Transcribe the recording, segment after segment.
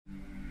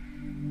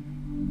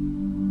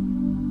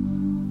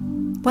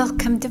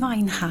Welcome,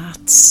 Divine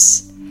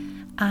Hearts,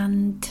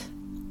 and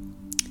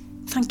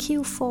thank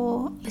you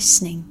for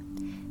listening.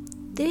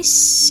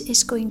 This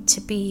is going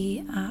to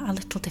be a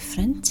little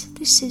different.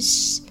 This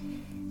is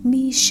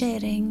me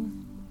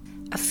sharing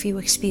a few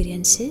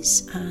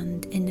experiences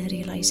and inner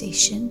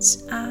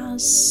realizations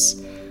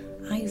as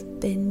I've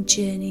been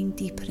journeying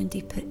deeper and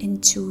deeper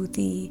into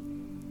the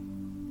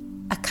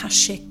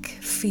Akashic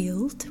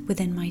field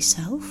within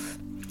myself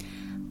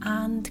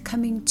and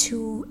coming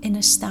to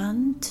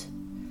understand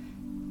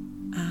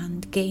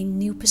and gain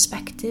new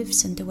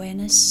perspectives and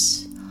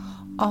awareness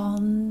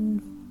on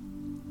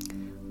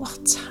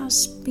what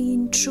has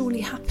been truly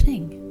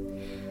happening.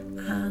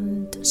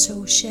 And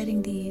so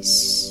sharing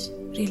these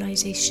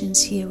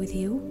realizations here with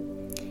you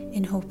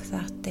in hope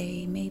that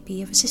they may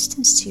be of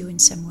assistance to you in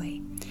some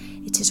way.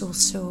 It is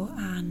also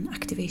an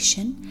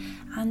activation,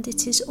 and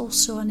it is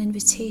also an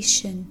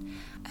invitation,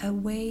 a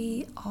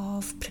way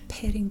of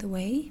preparing the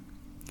way,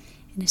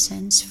 in a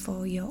sense,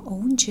 for your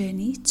own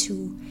journey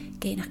to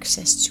gain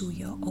access to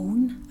your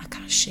own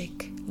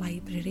Akashic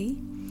library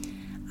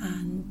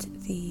and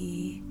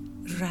the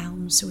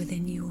realms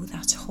within you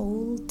that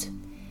hold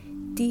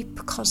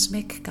deep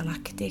cosmic,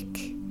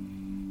 galactic,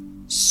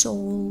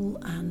 soul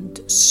and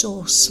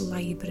source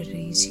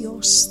libraries,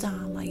 your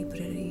star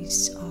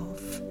libraries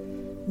of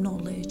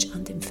knowledge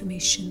and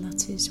information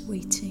that is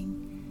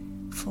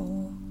waiting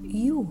for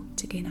you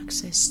to gain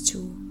access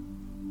to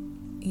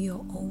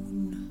your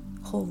own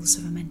halls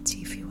of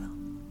Amenti, if you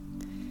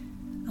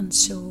will. And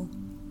so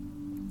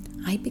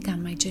I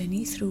began my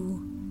journey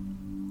through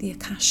the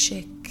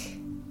Akashic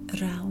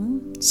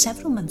realm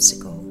several months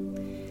ago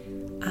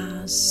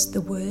as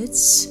the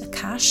words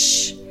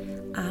Akash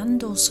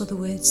and also the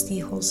words the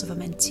halls of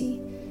Amenti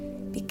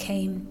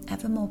became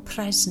ever more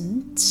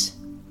present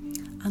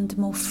and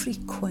more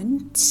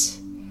frequent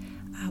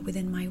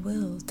within my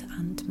world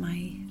and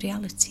my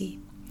reality.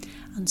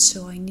 And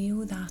so I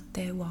knew that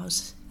there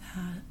was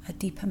a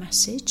deeper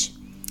message,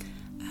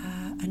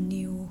 a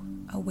new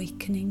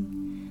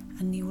awakening,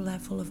 a new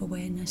level of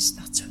awareness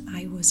that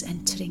I was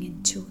entering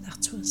into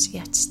that was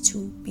yet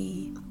to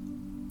be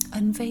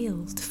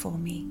unveiled for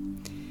me.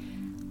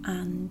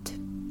 And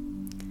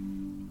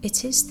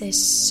it is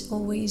this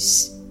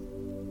always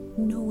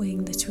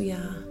knowing that we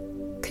are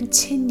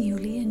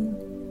continually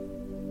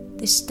in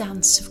this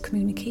dance of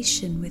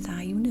communication with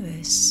our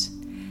universe,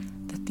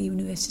 that the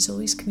universe is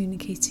always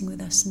communicating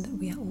with us and that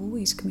we are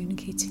always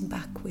communicating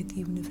back with the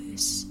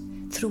universe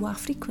through our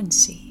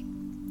frequency.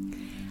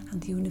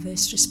 And the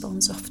universe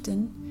responds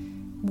often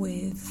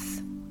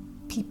with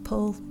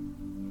people,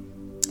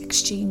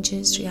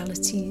 exchanges,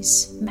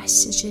 realities,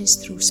 messages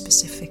through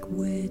specific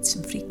words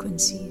and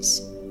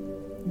frequencies,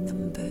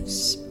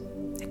 numbers,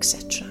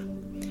 etc.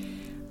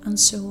 And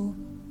so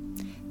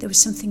there was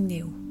something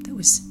new that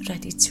was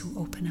ready to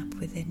open up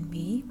within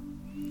me,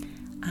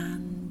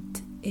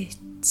 and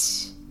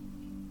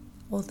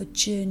the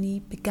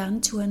journey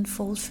began to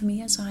unfold for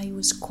me as I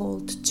was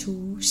called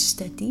to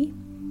study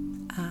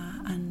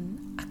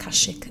an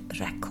Akashic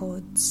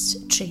Records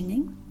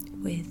training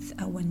with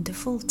a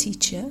wonderful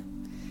teacher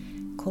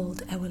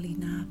called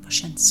Ewelina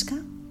Boszenska.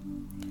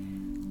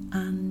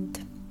 And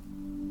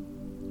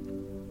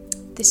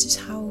this is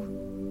how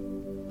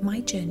my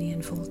journey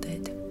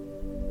unfolded.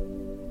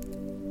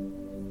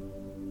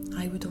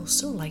 I would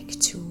also like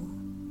to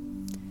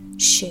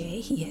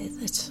share here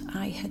that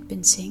I had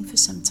been saying for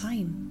some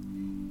time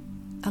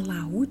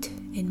aloud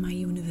in my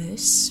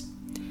universe,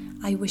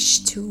 I wish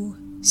to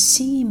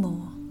see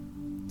more.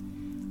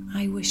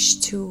 I wish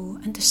to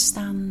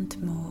understand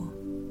more.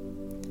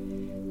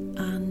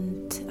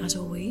 And as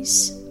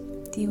always,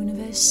 the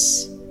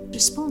universe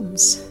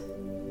responds.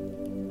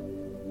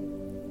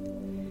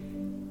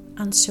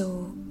 And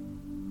so,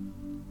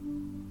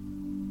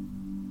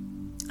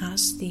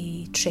 as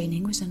the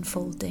training was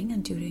unfolding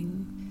and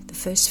during the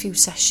first few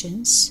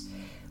sessions,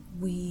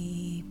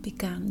 we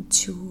began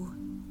to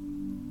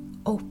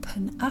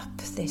open up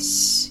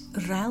this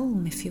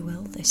realm, if you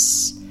will,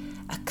 this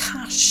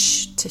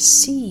Akash to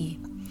see.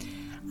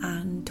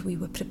 And we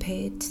were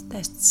prepared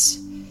that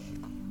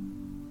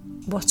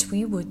what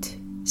we would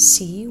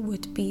see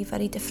would be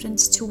very different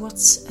to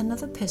what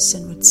another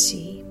person would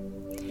see,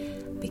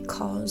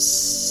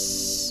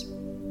 because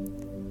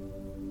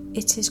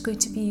it is going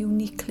to be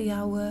uniquely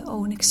our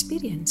own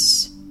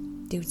experience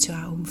due to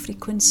our own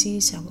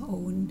frequencies, our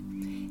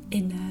own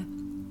inner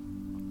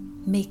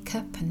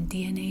makeup and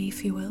DNA,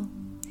 if you will.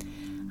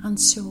 And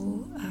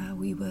so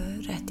we were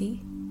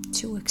ready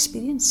to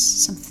experience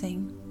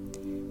something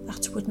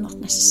that would not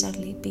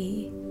necessarily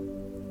be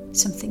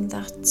something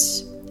that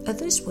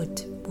others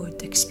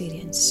would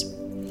experience.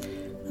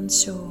 And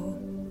so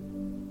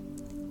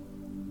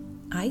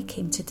I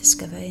came to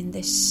discover in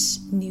this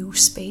new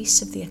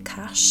space of the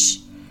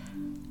Akash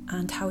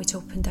and how it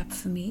opened up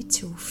for me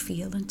to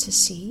feel and to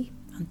see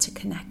and to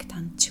connect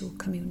and to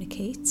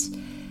communicate.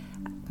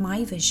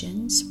 My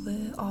visions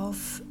were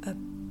of a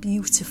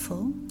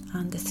beautiful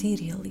and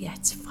ethereal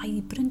yet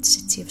vibrant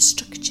city of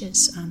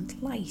structures and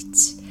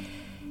light.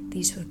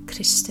 These were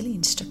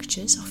crystalline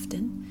structures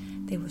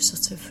often. They were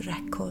sort of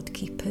record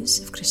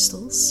keepers of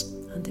crystals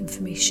and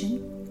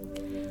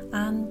information.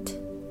 And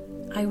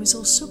I was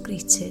also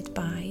greeted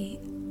by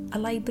a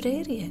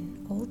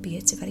librarian,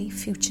 albeit a very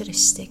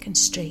futuristic and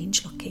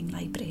strange looking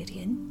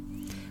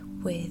librarian,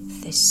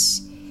 with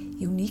this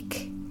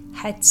unique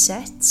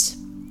headset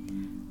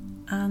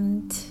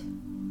and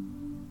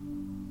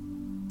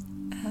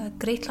a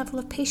great level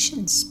of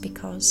patience,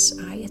 because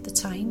I at the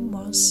time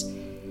was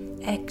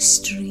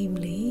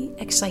extremely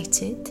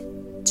excited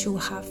to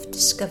have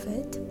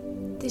discovered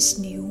this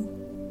new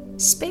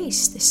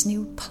space, this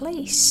new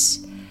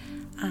place.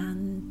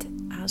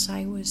 And as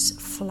I was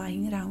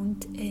flying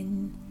around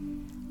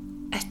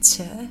in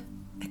utter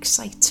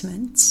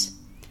excitement,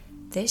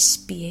 this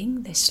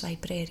being, this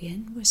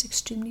librarian, was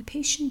extremely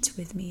patient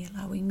with me,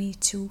 allowing me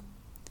to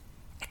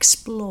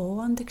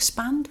explore and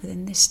expand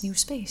within this new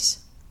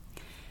space.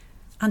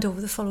 And over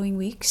the following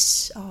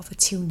weeks of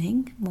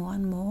attuning more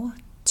and more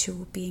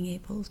to being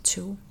able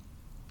to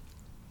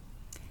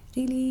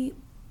really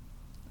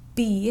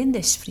be in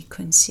this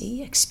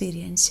frequency,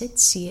 experience it,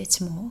 see it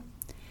more,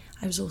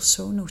 I was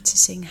also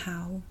noticing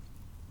how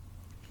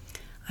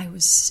I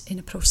was in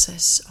a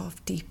process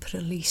of deep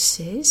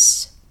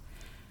releases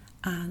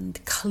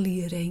and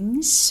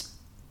clearings.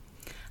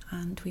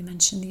 And we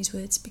mention these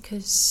words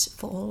because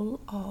for all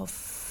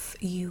of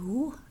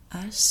you,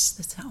 us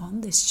that are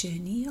on this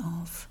journey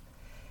of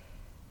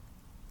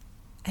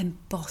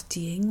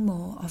embodying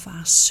more of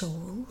our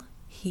soul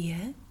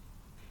here,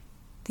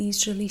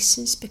 these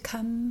releases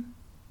become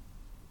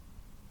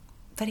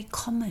very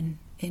common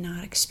in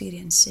our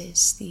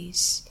experiences.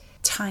 These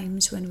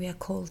times when we are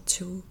called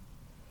to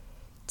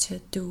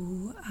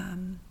do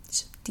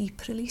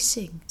deep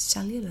releasing,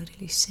 cellular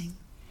releasing,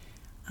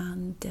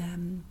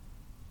 and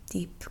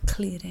deep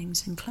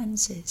clearings and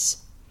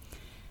cleanses.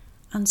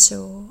 And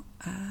so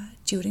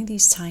during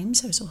these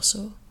times I was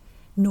also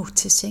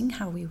noticing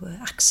how we were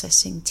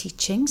accessing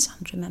teachings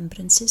and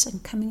remembrances,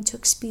 and coming to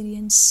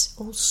experience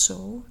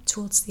also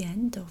towards the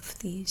end of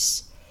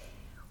these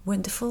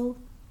wonderful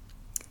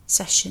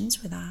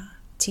sessions with our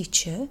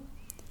teacher,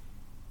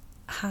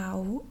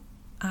 how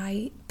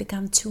I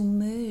began to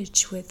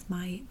merge with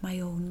my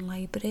own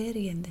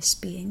librarian, this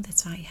being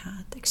that I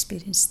had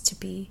experienced to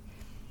be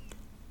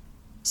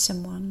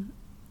someone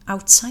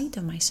outside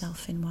of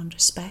myself in one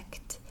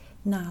respect,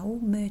 now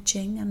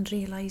merging and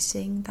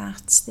realising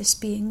that this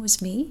being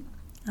was me,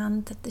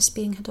 and that this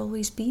being had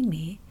always been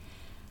me,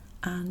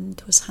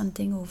 and was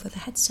handing over the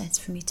headset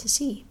for me to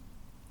see.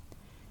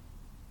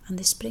 And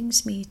this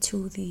brings me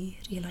to the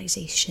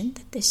realisation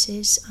that this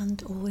is,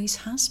 and always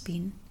has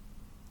been,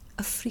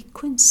 a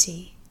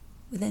frequency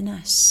within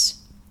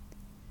us,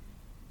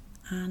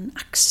 an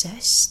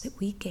access that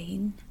we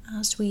gain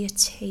as we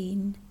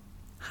attain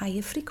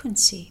higher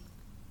frequency,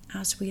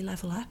 as we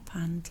level up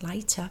and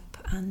light up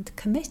and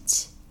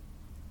commit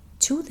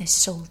to this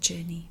soul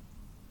journey.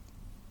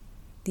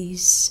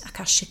 These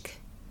Akashic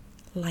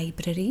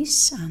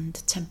libraries and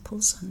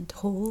temples and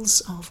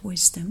halls of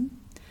wisdom,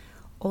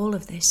 all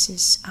of this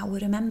is our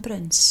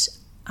remembrance,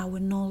 our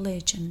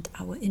knowledge and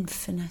our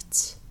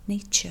infinite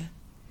nature.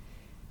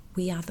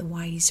 We are the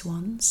wise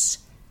ones,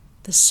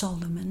 the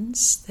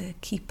Solomons, the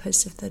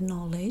keepers of the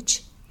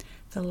knowledge.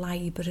 The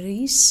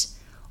libraries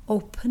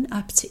open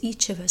up to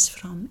each of us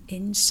from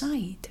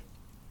inside,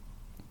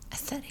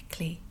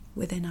 etherically,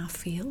 within our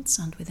fields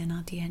and within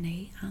our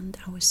DNA and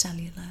our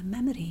cellular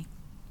memory.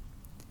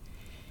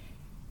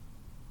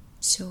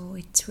 So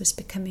it was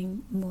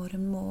becoming more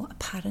and more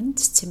apparent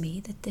to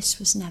me that this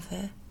was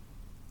never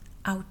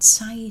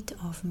outside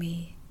of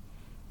me,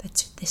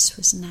 that this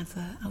was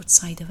never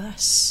outside of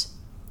us.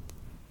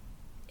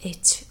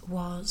 It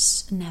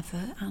was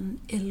never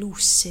an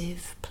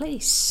elusive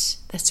place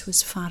that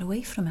was far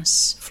away from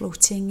us,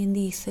 floating in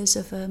the ethers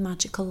of a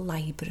magical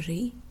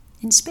library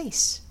in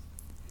space.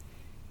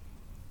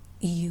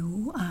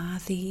 You are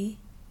the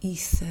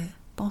ether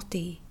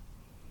body.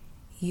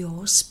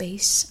 Your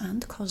space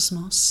and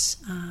cosmos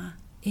are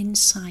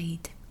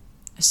inside,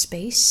 a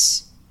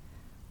space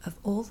of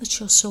all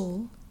that your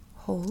soul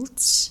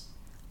holds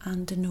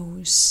and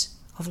knows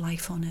of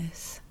life on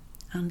earth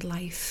and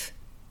life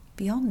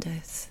beyond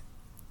earth.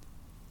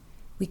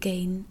 We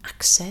gain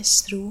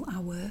access through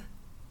our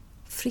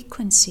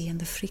frequency, and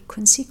the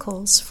frequency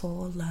calls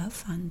for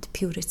love and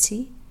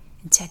purity,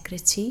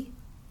 integrity,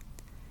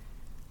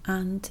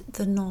 and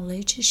the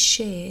knowledge is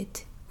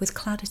shared with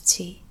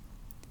clarity.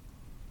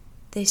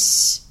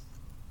 This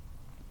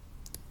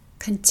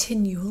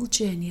continual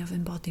journey of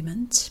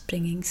embodiment,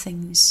 bringing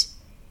things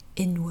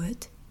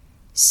inward,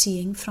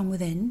 seeing from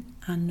within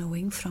and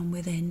knowing from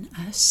within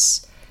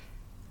us.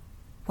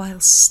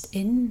 Whilst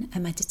in a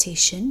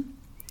meditation,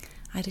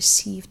 I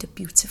received a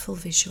beautiful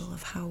visual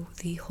of how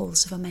the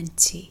halls of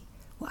Amenti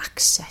were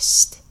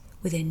accessed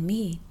within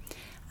me,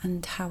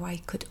 and how I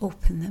could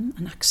open them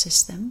and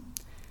access them,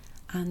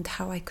 and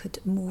how I could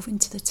move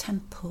into the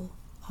temple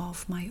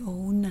of my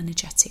own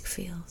energetic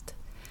field,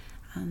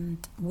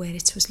 and where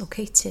it was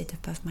located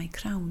above my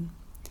crown.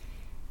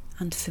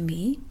 And for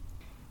me,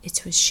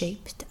 it was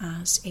shaped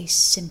as a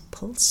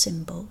simple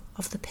symbol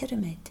of the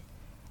pyramid,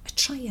 a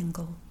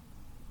triangle,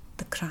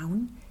 the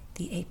crown,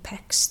 the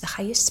apex, the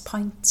highest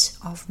point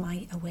of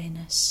my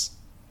awareness,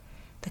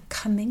 the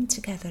coming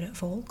together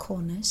of all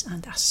corners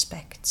and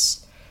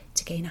aspects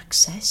to gain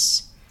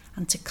access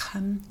and to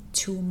come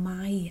to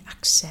my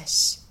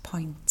access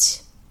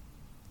point.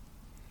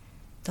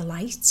 The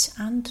light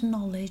and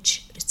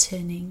knowledge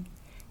returning,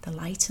 the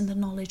light and the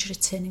knowledge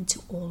returning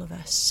to all of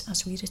us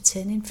as we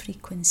return in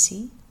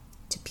frequency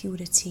to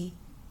purity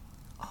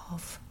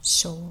of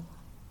soul.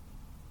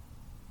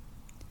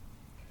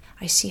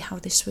 I see how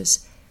this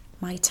was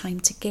my time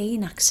to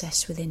gain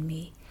access within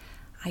me.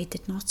 I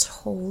did not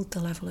hold the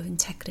level of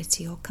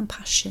integrity or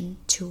compassion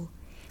to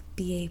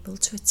be able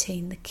to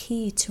attain the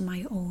key to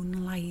my own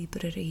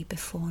library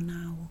before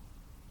now.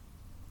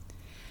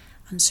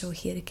 And so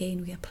here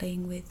again we are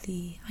playing with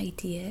the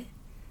idea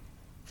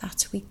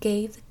that we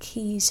gave the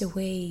keys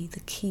away,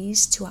 the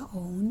keys to our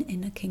own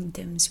inner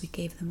kingdoms, we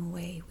gave them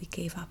away. We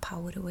gave our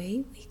power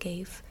away, we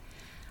gave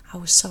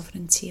our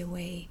sovereignty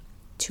away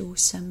to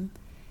some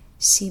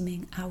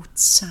seeming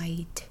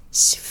outside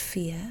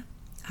sphere,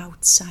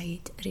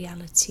 outside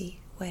reality,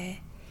 where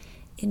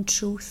in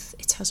truth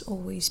it has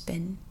always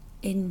been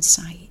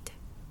inside.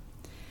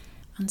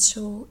 And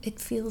so it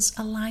feels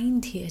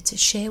aligned here to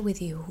share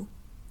with you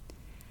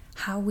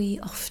how we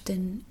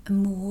often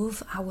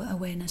move our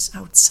awareness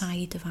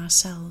outside of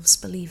ourselves,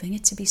 believing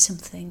it to be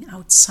something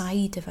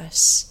outside of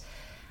us,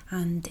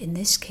 and in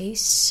this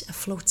case a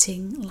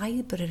floating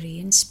library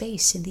in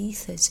space, in the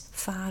ethers,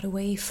 far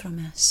away from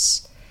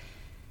us,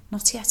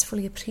 not yet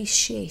fully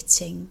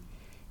appreciating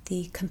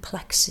the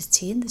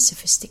complexity and the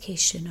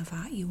sophistication of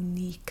our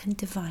unique and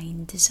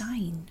divine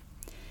design,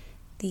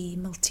 the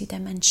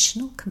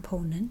multidimensional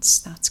components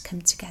that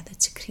come together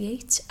to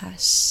create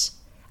us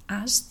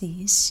as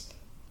these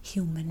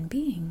human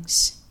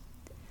beings.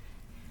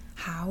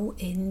 How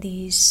in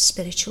these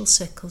spiritual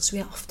circles we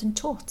are often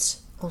taught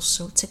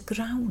also to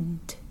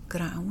ground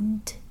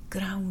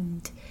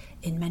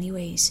in many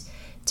ways,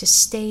 to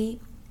stay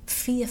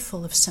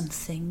fearful of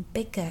something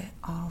bigger,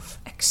 of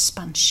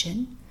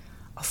expansion,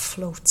 of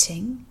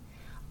floating,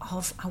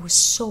 of our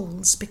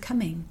souls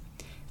becoming,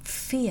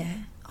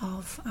 fear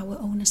of our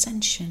own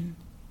ascension.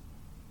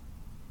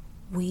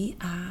 We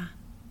are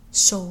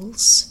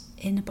souls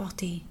in a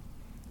body,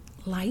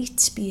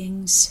 light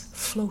beings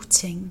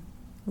floating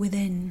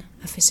within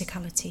a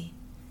physicality.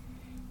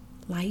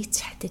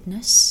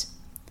 Light-headedness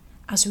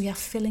as we are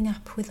filling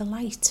up with the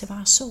light of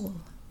our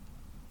soul.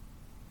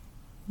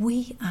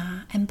 We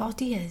are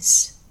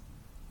embodiers,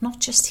 not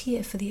just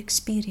here for the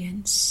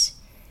experience.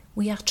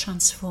 We are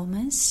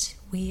transformers,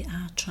 we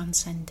are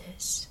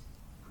transcenders.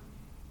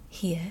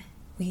 Here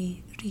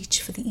we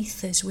reach for the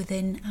ethers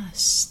within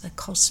us, the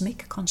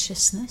cosmic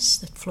consciousness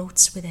that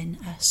floats within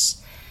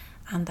us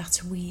and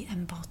that we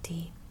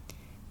embody.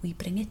 We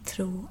bring it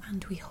through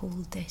and we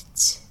hold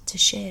it to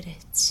share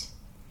it.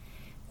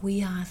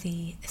 We are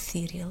the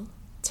ethereal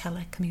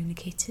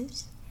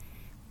telecommunicators.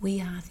 We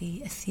are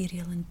the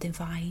ethereal and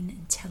divine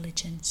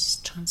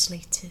intelligence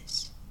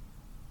translators.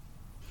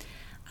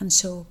 And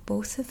so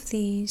both of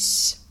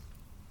these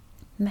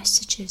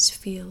messages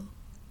feel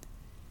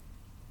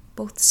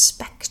both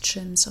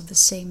spectrums of the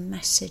same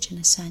message in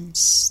a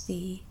sense,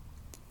 the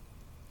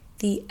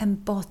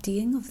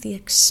embodying of the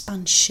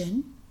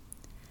expansion,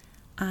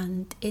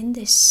 and in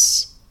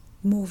this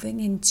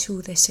moving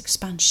into this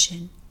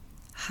expansion,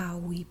 how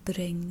we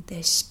bring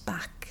this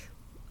back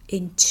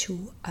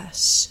into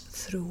us,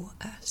 through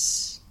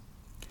us,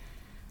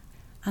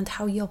 and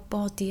how your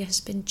body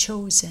has been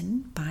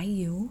chosen by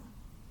you,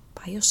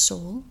 by your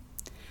soul,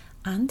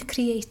 and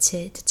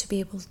created to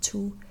be able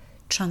to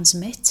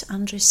transmit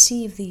and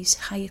receive these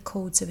higher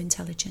codes of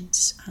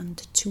intelligence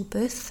and to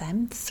birth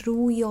them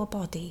through your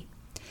body,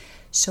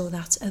 so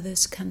that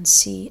others can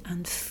see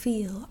and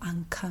feel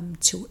and come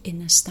to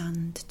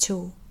understand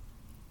too.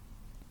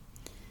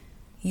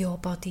 Your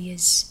body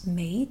is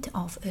made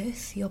of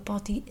earth. Your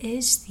body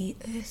is the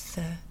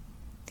earther,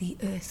 the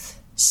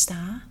earth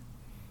star.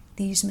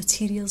 These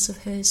materials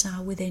of hers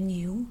are within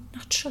you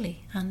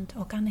naturally and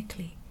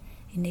organically,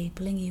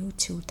 enabling you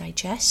to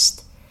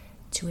digest,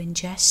 to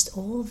ingest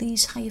all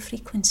these higher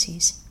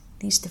frequencies,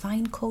 these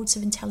divine codes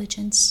of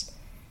intelligence,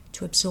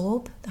 to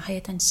absorb the higher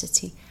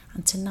density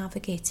and to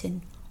navigate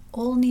in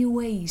all new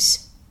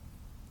ways.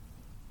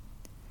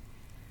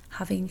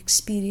 Having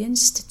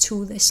experienced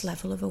to this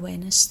level of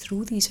awareness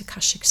through these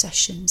Akashic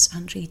sessions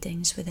and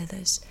readings with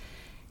others,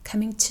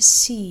 coming to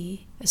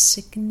see a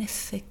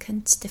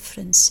significant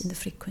difference in the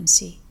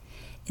frequency,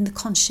 in the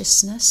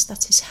consciousness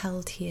that is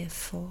held here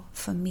for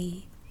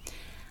me,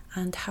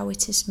 and how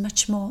it is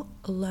much more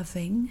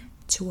loving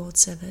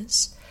towards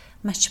others,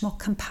 much more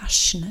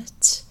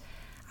compassionate,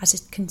 as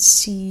it can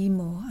see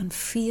more and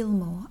feel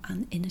more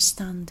and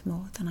understand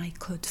more than I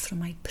could from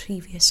my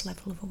previous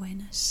level of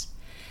awareness.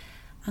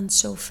 And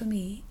so for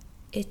me,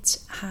 it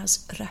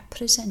has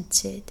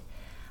represented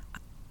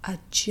a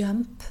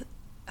jump,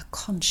 a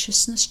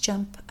consciousness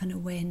jump, an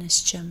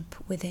awareness jump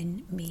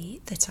within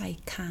me that I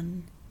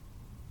can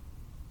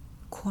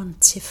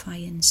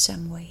quantify in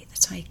some way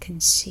that I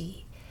can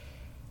see.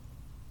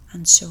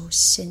 And so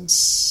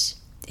since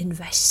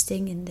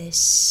investing in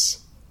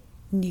this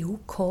new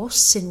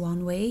course in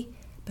one way,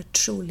 but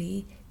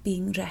truly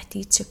being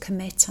ready to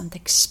commit and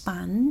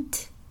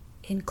expand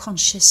in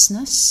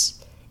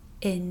consciousness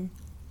in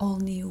all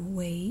new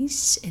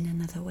ways, in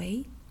another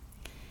way,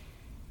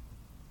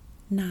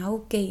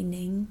 now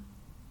gaining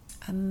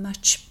a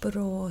much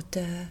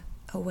broader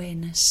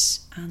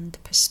awareness and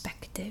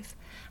perspective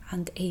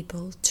and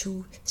able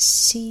to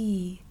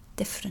see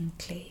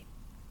differently.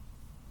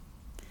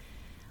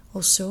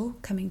 Also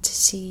coming to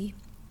see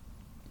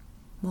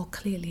more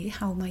clearly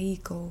how my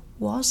ego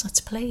was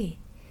at play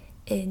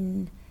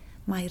in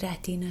my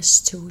readiness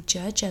to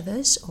judge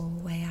others, or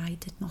where I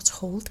did not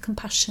hold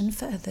compassion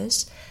for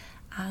others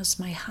as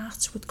my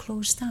heart would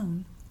close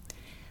down.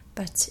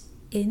 But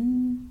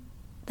in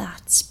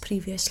that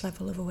previous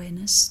level of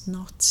awareness,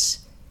 not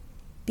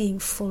being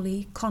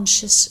fully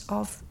conscious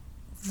of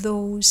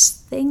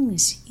those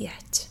things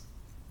yet.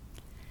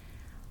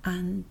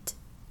 And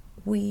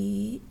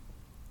we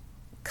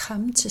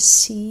come to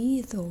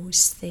see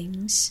those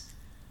things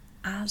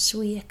as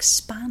we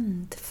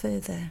expand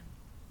further.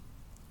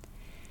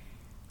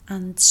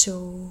 And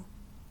so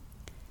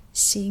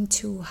seeing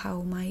too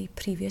how my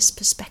previous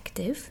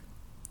perspective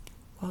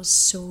was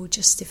so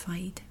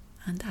justified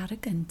and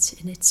arrogant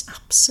in its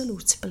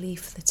absolute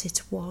belief that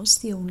it was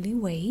the only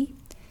way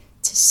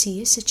to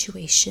see a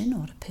situation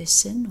or a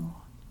person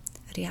or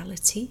a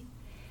reality.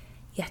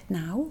 Yet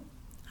now,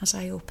 as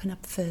I open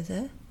up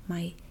further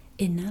my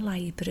inner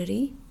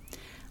library,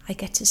 I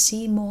get to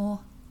see more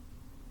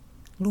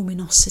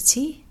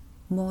luminosity,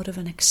 more of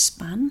an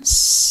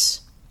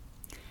expanse,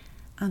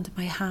 and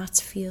my heart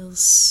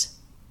feels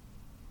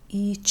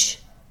each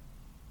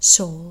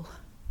soul.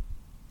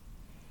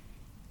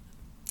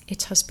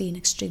 It has been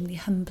extremely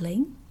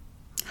humbling,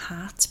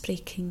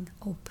 heart-breaking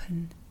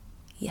open.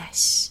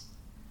 Yes,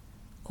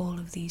 all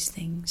of these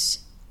things.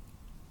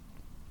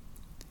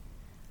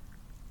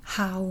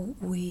 How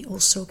we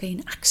also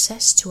gain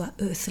access to our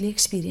earthly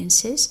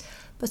experiences,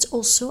 but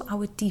also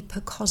our deeper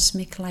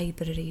cosmic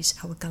libraries,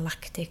 our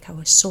galactic,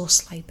 our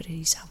source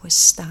libraries, our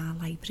star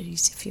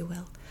libraries, if you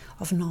will,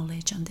 of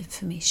knowledge and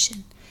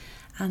information,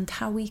 and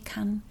how we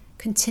can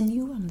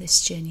continue on this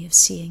journey of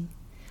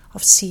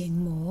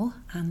seeing more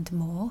and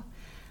more.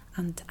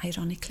 And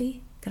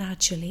ironically,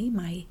 gradually,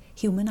 my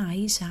human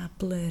eyes are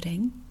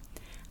blurring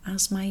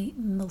as my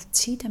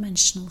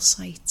multi-dimensional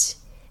sight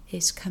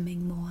is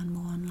coming more and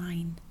more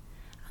online.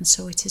 And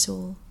so it is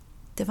all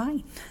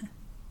divine.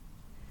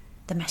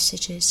 The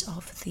messages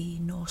of the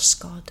Norse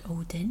god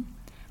Odin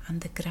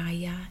and the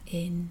Graia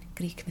in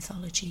Greek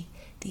mythology,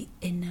 the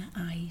inner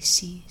eye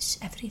sees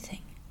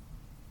everything.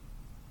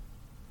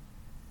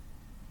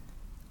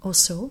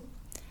 Also,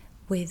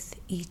 with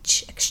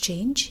each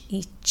exchange,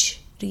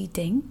 each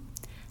reading,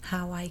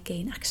 how I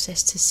gain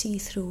access to see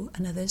through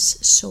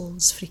another's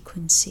soul's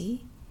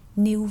frequency,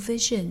 new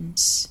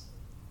visions,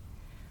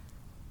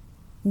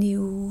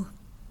 new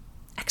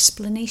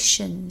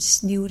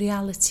explanations, new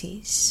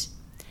realities,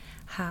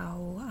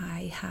 how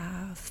I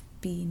have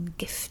been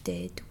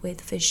gifted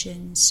with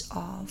visions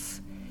of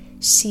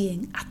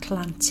seeing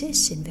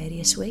Atlantis in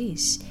various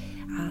ways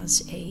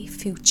as a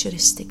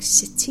futuristic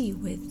city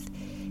with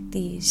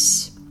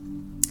these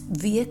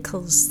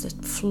vehicles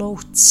that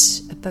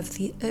float above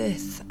the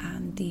earth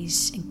and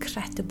these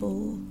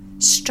incredible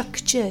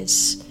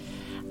structures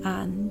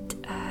and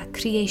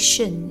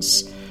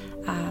creations,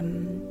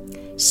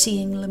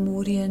 seeing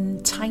Lemurian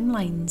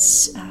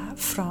timelines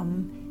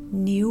from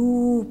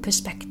new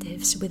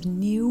perspectives with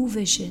new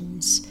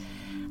visions,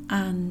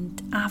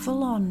 and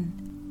Avalon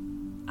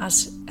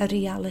as a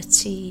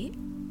reality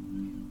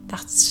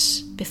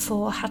that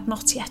before had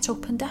not yet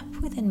opened up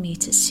within me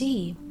to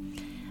see.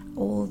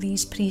 All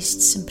these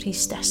priests and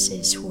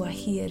priestesses who are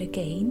here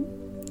again,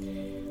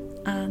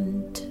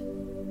 and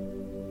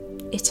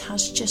it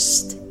has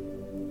just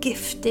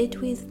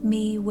gifted with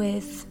me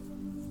with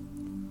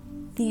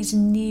these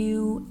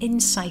new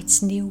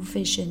insights, new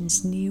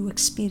visions, new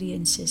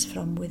experiences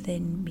from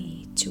within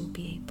me to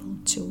be able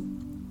to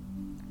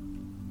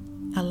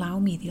allow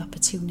me the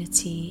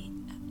opportunity,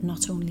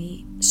 not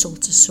only soul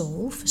to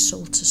soul, for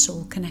soul to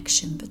soul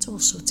connection, but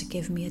also to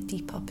give me a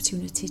deep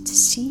opportunity to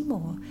see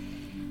more.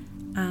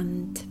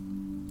 And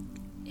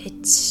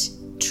it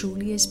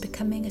truly is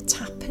becoming a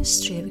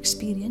tapestry of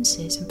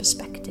experiences and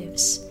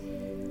perspectives,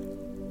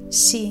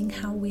 seeing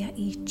how we are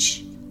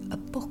each a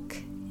book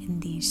in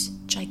these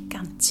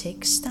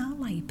gigantic star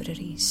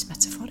libraries,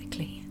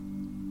 metaphorically.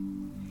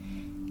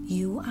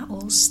 You are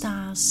all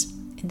stars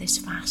in this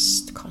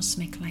vast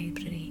cosmic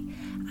library,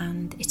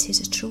 and it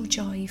is a true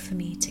joy for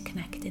me to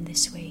connect in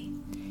this way,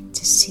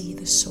 to see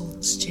the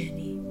soul's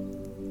journey,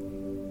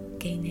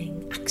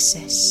 gaining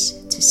access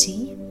to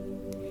see.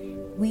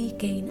 We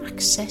gain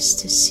access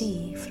to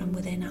see from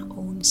within our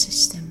own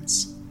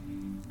systems.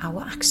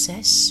 Our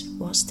access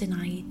was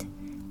denied,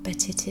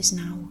 but it is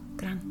now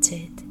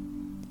granted.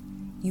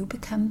 You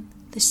become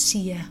the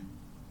seer,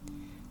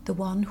 the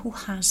one who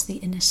has the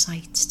inner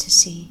sight to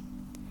see,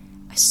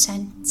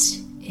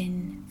 ascent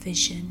in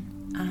vision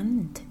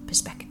and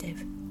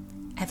perspective.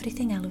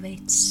 Everything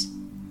elevates.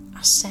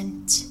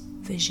 Ascent,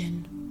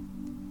 vision.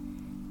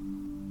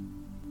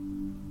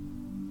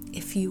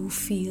 If you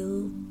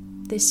feel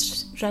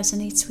this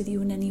resonates with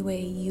you in any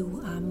way,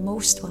 you are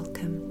most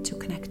welcome to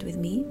connect with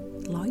me,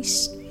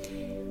 Lois.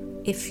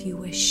 If you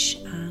wish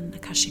an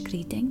Akashic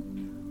reading,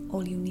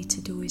 all you need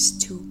to do is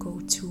to go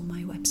to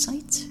my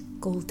website,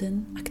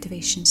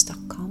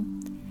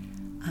 goldenactivations.com,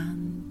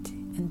 and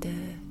in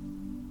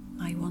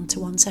my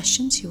one-to-one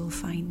sessions you will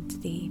find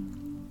the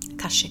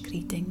Akashic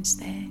readings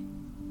there.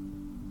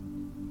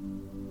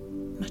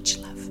 Much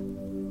love.